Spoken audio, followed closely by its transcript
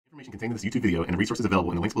Information contained in this YouTube video and the resources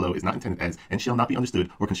available in the links below is not intended as and shall not be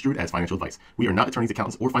understood or construed as financial advice. We are not attorneys,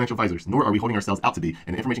 accountants, or financial advisors, nor are we holding ourselves out to be,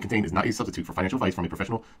 and the information contained is not a substitute for financial advice from a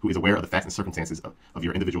professional who is aware of the facts and circumstances of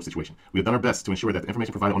your individual situation. We have done our best to ensure that the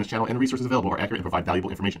information provided on this channel and the resources available are accurate and provide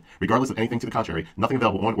valuable information. Regardless of anything to the contrary, nothing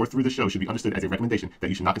available on or through this show should be understood as a recommendation that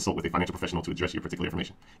you should not consult with a financial professional to address your particular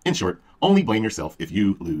information. In short, only blame yourself if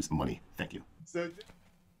you lose money. Thank you.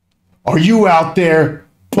 Are you out there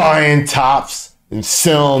buying tops and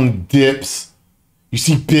selling dips? You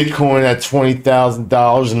see Bitcoin at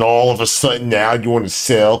 $20,000 and all of a sudden now you want to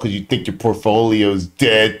sell because you think your portfolio is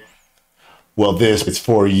dead. Well, this is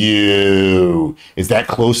for you. Is that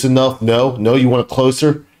close enough? No? No, you want it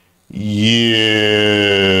closer? You.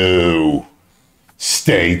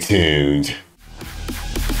 Stay tuned.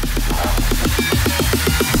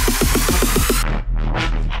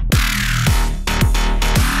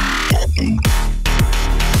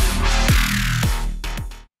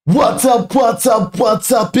 What's up, what's up,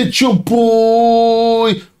 what's up? It's your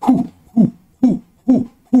boy,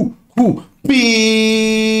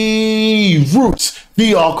 B Roots,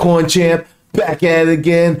 the altcoin champ, back at it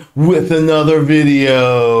again with another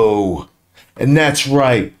video. And that's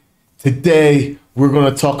right, today we're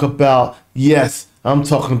going to talk about, yes, I'm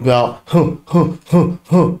talking about,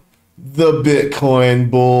 the Bitcoin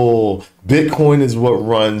bull. Bitcoin is what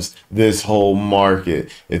runs this whole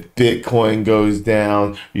market. If Bitcoin goes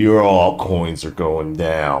down, your altcoins are going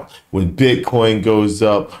down. When Bitcoin goes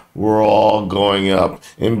up, we're all going up.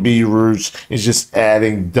 And B Roots is just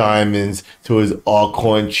adding diamonds to his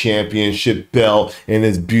altcoin championship belt and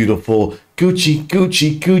his beautiful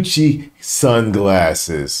Gucci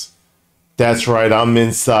sunglasses. That's right, I'm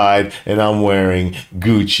inside and I'm wearing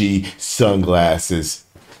Gucci sunglasses.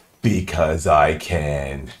 Because I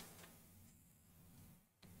can.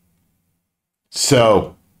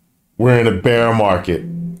 So, we're in a bear market.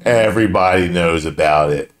 Everybody knows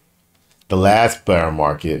about it. The last bear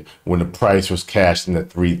market, when the price was cashing at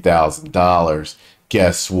 $3,000,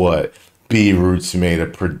 guess what? B Roots made a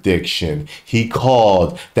prediction. He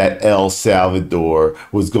called that El Salvador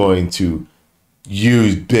was going to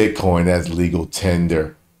use Bitcoin as legal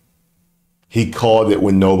tender. He called it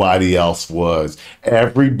when nobody else was.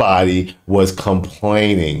 Everybody was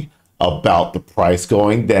complaining about the price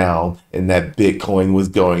going down and that Bitcoin was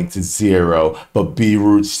going to zero. But B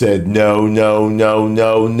Roots said, no, no, no,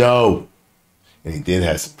 no, no. And he did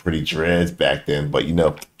have some pretty dreads back then. But, you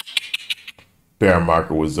know, bear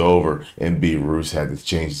market was over and B Roots had to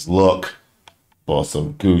change his look. Bought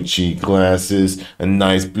some Gucci glasses, a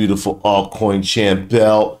nice, beautiful altcoin champ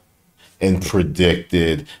belt, and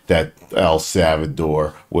predicted that El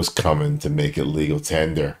Salvador was coming to make it legal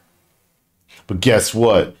tender. But guess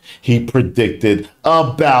what? He predicted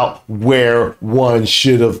about where one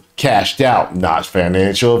should have cashed out. Not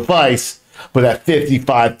financial advice, but at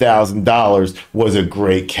 $55,000 was a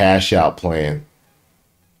great cash out plan.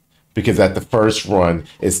 Because at the first run,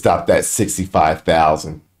 it stopped at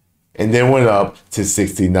 $65,000 and then went up to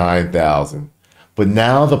 $69,000. But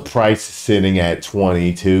now the price is sitting at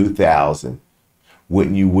 $22,000.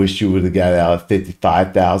 Wouldn't you wish you would have got out at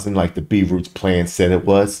 $55,000 like the B Roots plan said it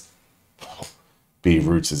was? B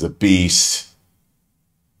Roots is a beast.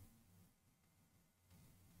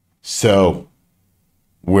 So,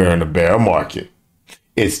 we're in a bear market.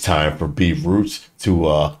 It's time for B Roots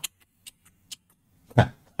to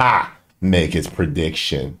make its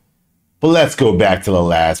prediction. But let's go back to the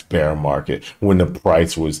last bear market when the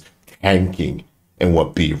price was tanking. And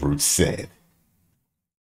what B Roots said.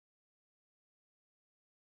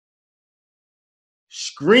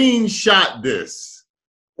 Screenshot this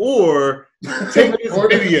or take this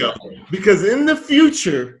video, because in the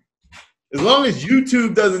future, as long as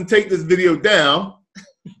YouTube doesn't take this video down,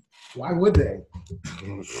 why would they?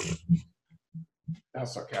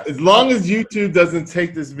 That's sarcastic. As long as YouTube doesn't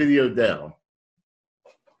take this video down,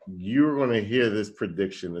 you're going to hear this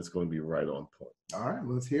prediction that's going to be right on point. All right,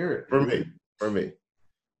 let's hear it. For me.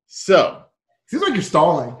 So. Seems like you're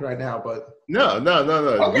stalling right now, but. No.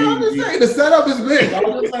 Okay, I'm just saying, the setup is big.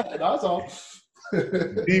 I'm just saying, that's all.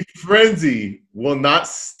 The frenzy will not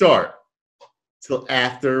start till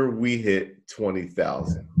after we hit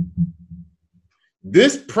 20,000.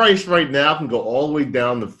 This price right now can go all the way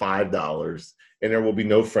down to $5, and there will be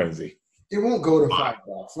no frenzy. It won't go to $5.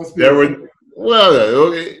 Let's be there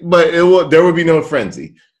will be no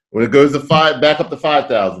frenzy. When it goes to back up to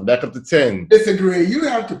 5,000, back up to 10. Disagree. You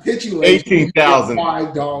have capitulated. 18,000.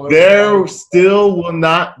 $5. There still will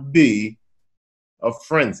not be a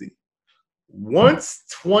frenzy. Once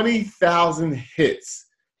 20,000 hits,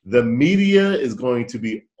 the media is going to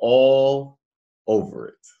be all over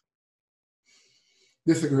it.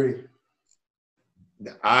 Disagree.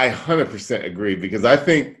 I 100% agree because I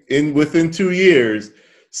think within 2 years,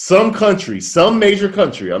 some country, some major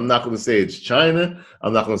country, I'm not going to say it's China,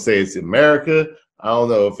 I'm not going to say it's America, I don't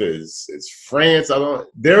know if it's France,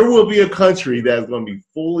 there will be a country that's going to be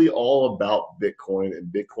fully all about Bitcoin,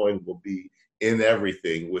 and Bitcoin will be in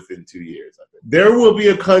everything within 2 years. I think there will be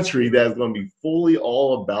a country that's going to be fully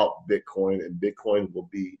all about Bitcoin, and Bitcoin will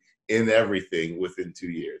be in everything within 2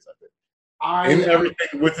 years. I think. In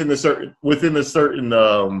everything within a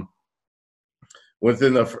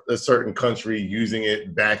certain country, using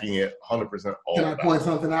it, backing it, 100% all. Can I point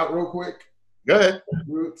something out real quick? Go ahead.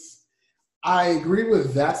 Roots. I agree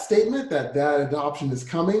with that statement that adoption is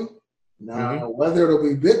coming. Now, whether it'll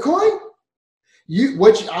be Bitcoin, the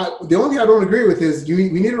only thing I don't agree with is we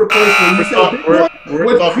need to replace what you said Bitcoin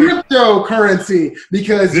with cryptocurrency,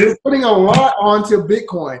 because you're putting a lot onto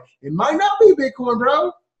Bitcoin. It might not be Bitcoin,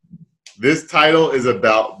 bro. This title is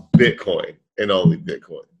about Bitcoin and only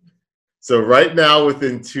Bitcoin. So right now,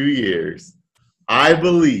 within 2 years, I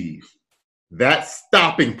believe that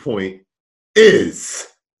stopping point is.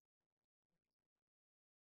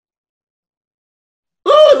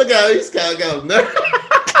 Oh, look at he's kind of got nervous.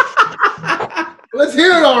 Let's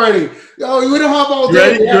hear it already. Oh, we don't have all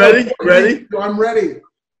day. Ready? I'm ready.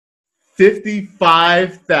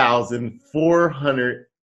 $55,455.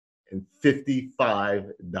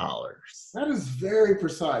 That is very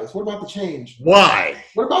precise. What about the change? Why?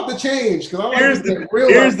 What about the change? Because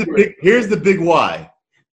Here's the big why.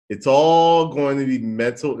 It's all going to be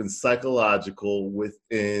mental and psychological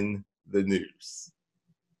within the news.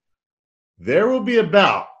 There will be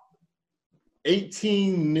about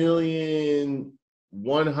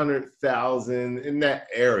 18,100,000 in that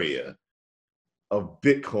area of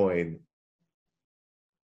Bitcoin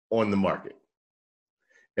on the market.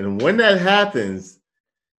 And when that happens,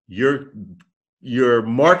 your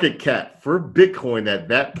market cap for Bitcoin at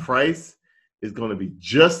that price is going to be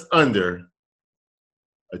just under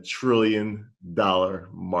 $1 trillion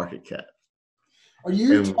market cap. Are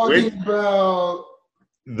you talking about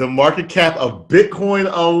the market cap of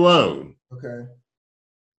Bitcoin alone? Okay.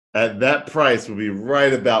 At that price will be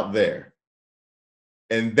right about there.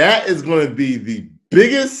 And that is going to be the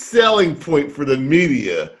biggest selling point for the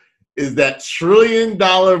media, is that $1 trillion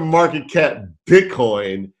market cap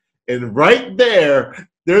Bitcoin. And right there,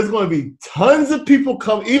 there's going to be tons of people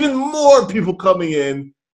even more people coming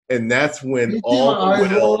in. And that's when all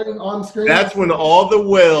the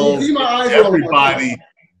whales, everybody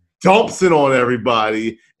dumps it on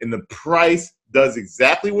everybody, and the price does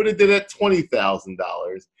exactly what it did at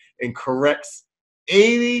 $20,000 and corrects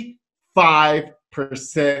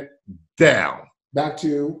 85% down. Back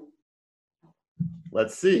to.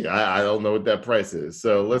 Let's see. I don't know what that price is.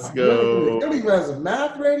 So let's go. Don't even have some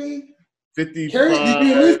math ready.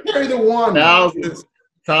 55,000 carry the one.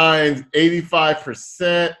 Times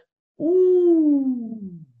 85%. Ooh.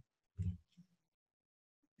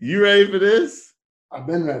 You ready for this? I've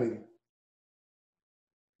been ready.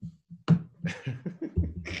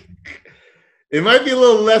 It might be a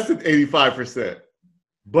little less than 85%.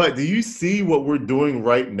 But do you see what we're doing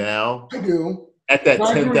right now? I do. At that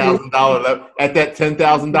 $10,000 level,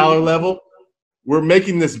 level, they're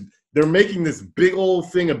making this big old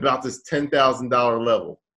thing about this $10,000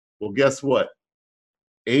 level. Well, guess what?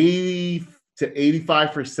 80 to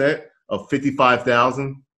 85% of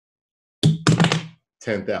 55,000,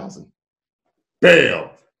 10,000. Bam!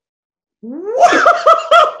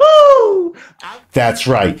 Woo! That's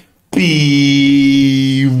right.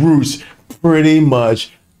 Bruce pretty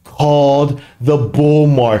much called the bull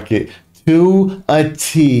market to a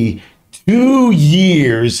T 2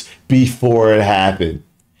 years before it happened.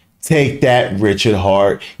 Take that, Richard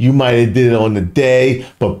Hart. You might have did it on the day,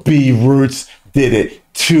 but B Roots did it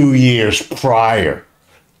 2 years prior.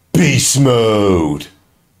 Beast mode.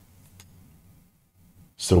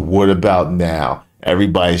 So what about now?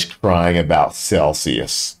 Everybody's crying about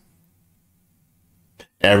Celsius.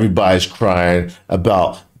 Everybody's crying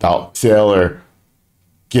about Saylor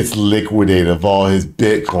gets liquidated of all his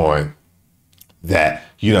Bitcoin. That,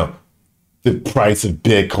 the price of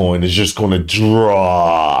Bitcoin is just going to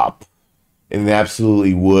drop. And it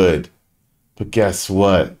absolutely would. But guess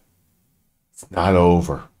what? It's not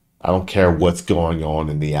over. I don't care what's going on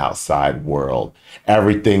in the outside world.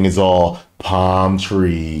 Everything is all palm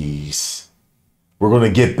trees. We're going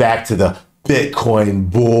to get back to the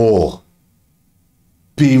Bitcoin bull.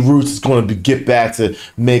 B Roots is going to get back to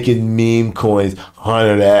making meme coins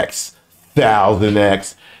 100x,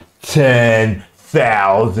 1000x,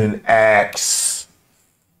 10,000x.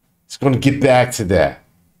 It's going to get back to that.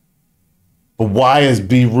 But why is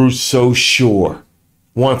B Roots so sure?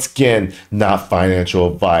 Once again, not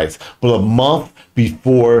financial advice, but a month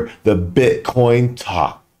before the Bitcoin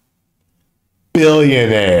top,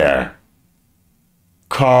 billionaire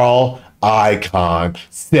Carl Icahn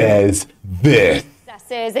says this.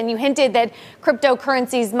 And you hinted that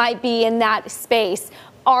cryptocurrencies might be in that space.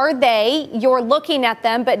 Are they? You're looking at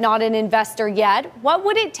them, but not an investor yet. What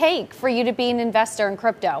would it take for you to be an investor in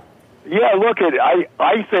crypto? Yeah, look,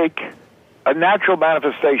 I think a natural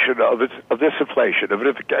manifestation of this inflation,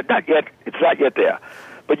 it's not yet there,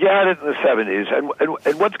 but you had it in the 70s,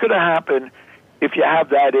 and what's going to happen if you have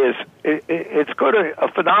that is it's going to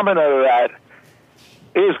a phenomenon that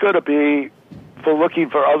is going to be for looking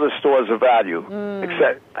for other stores of value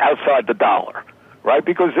except outside the dollar, right?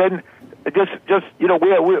 Because then just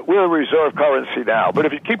we're a reserve currency now, but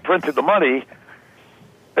if you keep printing the money,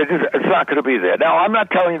 it's not going to be there. Now, I'm not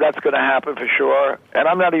telling you that's going to happen for sure, and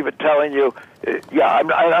I'm not even telling you,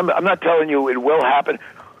 I'm not telling you it will happen,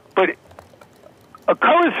 but a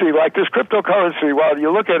currency like this cryptocurrency, while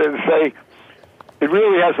you look at it and say, it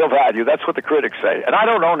really has no value. That's what the critics say. And I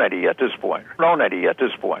don't own any at this point. I don't own any at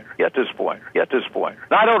this point. I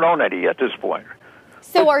don't own any at this point.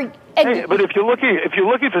 So but if you're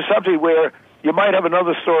looking for something where you might have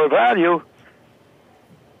another store of value,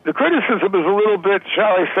 the criticism is a little bit,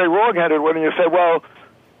 shall I say, wrong-headed when you say, well,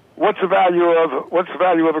 what's the value of a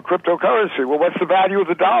cryptocurrency? Well, what's the value of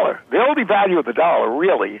the dollar? The only value of the dollar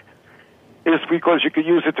really is because you can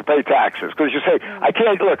use it to pay taxes. Because you say, I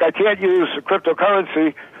can't use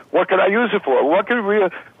cryptocurrency. What can I use it for? Why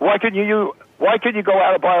can you go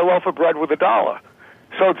out and buy a loaf of bread with a dollar?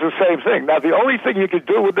 So it's the same thing. Now, the only thing you can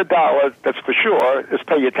do with the dollar, that's for sure, is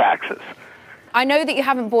pay your taxes. I know that you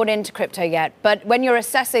haven't bought into crypto yet, but when you're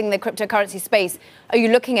assessing the cryptocurrency space, are you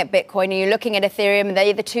looking at Bitcoin? Are you looking at Ethereum? Are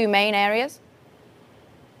they the two main areas?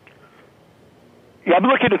 Yeah, I'm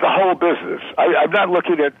looking at the whole business. I'm not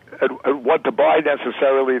looking at what to buy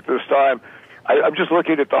necessarily at this time. I'm just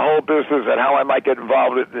looking at the whole business and how I might get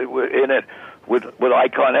involved in it with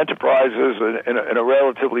Icahn Enterprises in a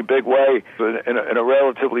relatively big way, in a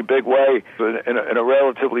relatively big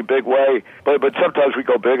way. But sometimes we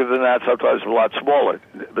go bigger than that. Sometimes a lot smaller.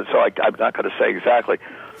 But so I'm not going to say exactly.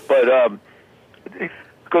 But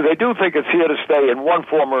because I do think it's here to stay in one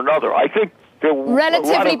form or another. I think.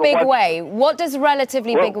 Relatively big way. What does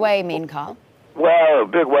relatively big way mean, Carl? Well, a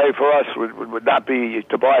big way for us would not be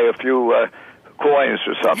to buy a few coins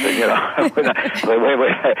or something. You know, I'm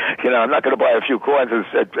not going to buy a few coins.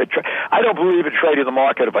 I don't believe in trading the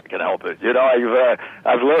market if I can help it. You know,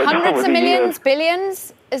 I've learned hundreds of millions,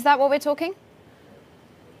 billions. Is that what we're talking?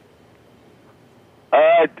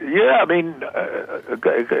 Yeah, I mean,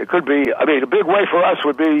 it could be. I mean, a big way for us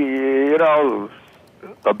would be, $1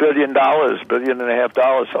 billion, $1.5 billion,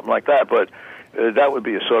 something like that. But that would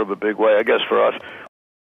be a sort of a big way, I guess, for us.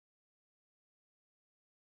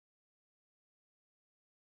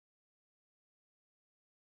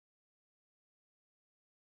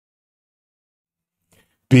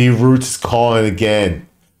 B Roots is calling again.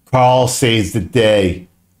 Carl saves the day.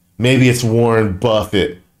 Maybe it's Warren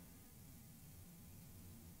Buffett.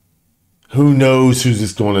 Who knows who's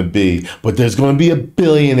it's going to be? But there's going to be a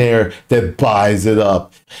billionaire that buys it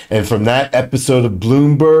up. And from that episode of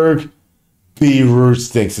Bloomberg, B Roots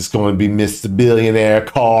thinks it's going to be Mr. Billionaire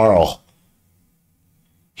Carl.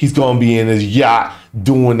 He's going to be in his yacht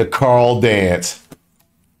doing the Carl dance.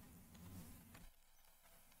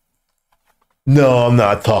 No, I'm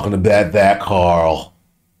not talking about that Carl.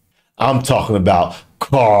 I'm talking about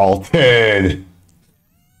Carlton.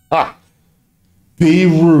 Ha! B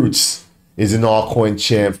Roots is an altcoin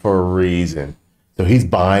champ for a reason. So he's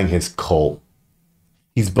buying his cult.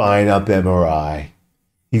 He's buying up MRI.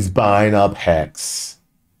 He's buying up Hex.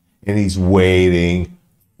 And he's waiting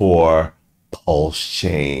for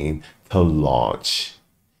Pulsechain to launch.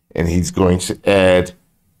 And he's going to add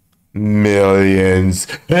millions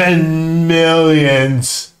and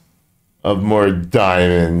millions of more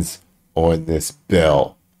diamonds on this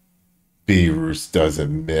belt. B Roots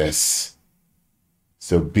doesn't miss.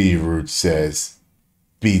 So B Roots says,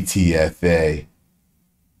 BTFA.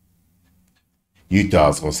 You thought I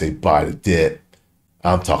was going to say buy the dip.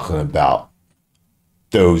 I'm talking about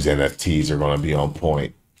those NFTs are going to be on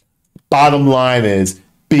point. Bottom line is,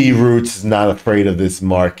 B Roots is not afraid of this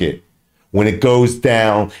market. When it goes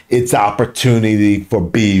down, it's opportunity for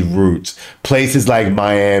B Roots. Places like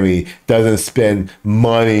Miami doesn't spend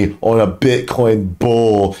money on a Bitcoin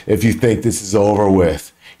bull if you think this is over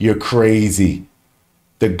with. You're crazy.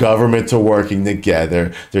 The governments are working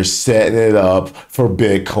together. They're setting it up for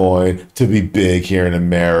Bitcoin to be big here in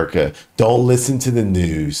America. Don't listen to the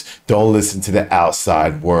news. Don't listen to the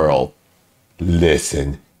outside world.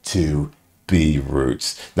 listen to B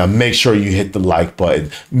Roots. Now make sure you hit the like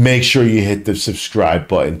button. Make sure you hit the subscribe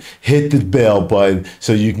button. Hit the bell button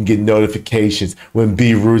so you can get notifications when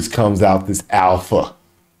B Roots comes out this alpha.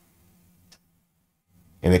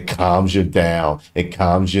 And it calms you down. It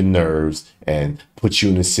calms your nerves and puts you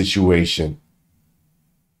in a situation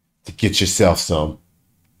to get yourself some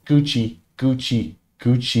Gucci, Gucci,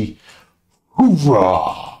 Gucci.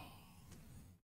 Hoorah!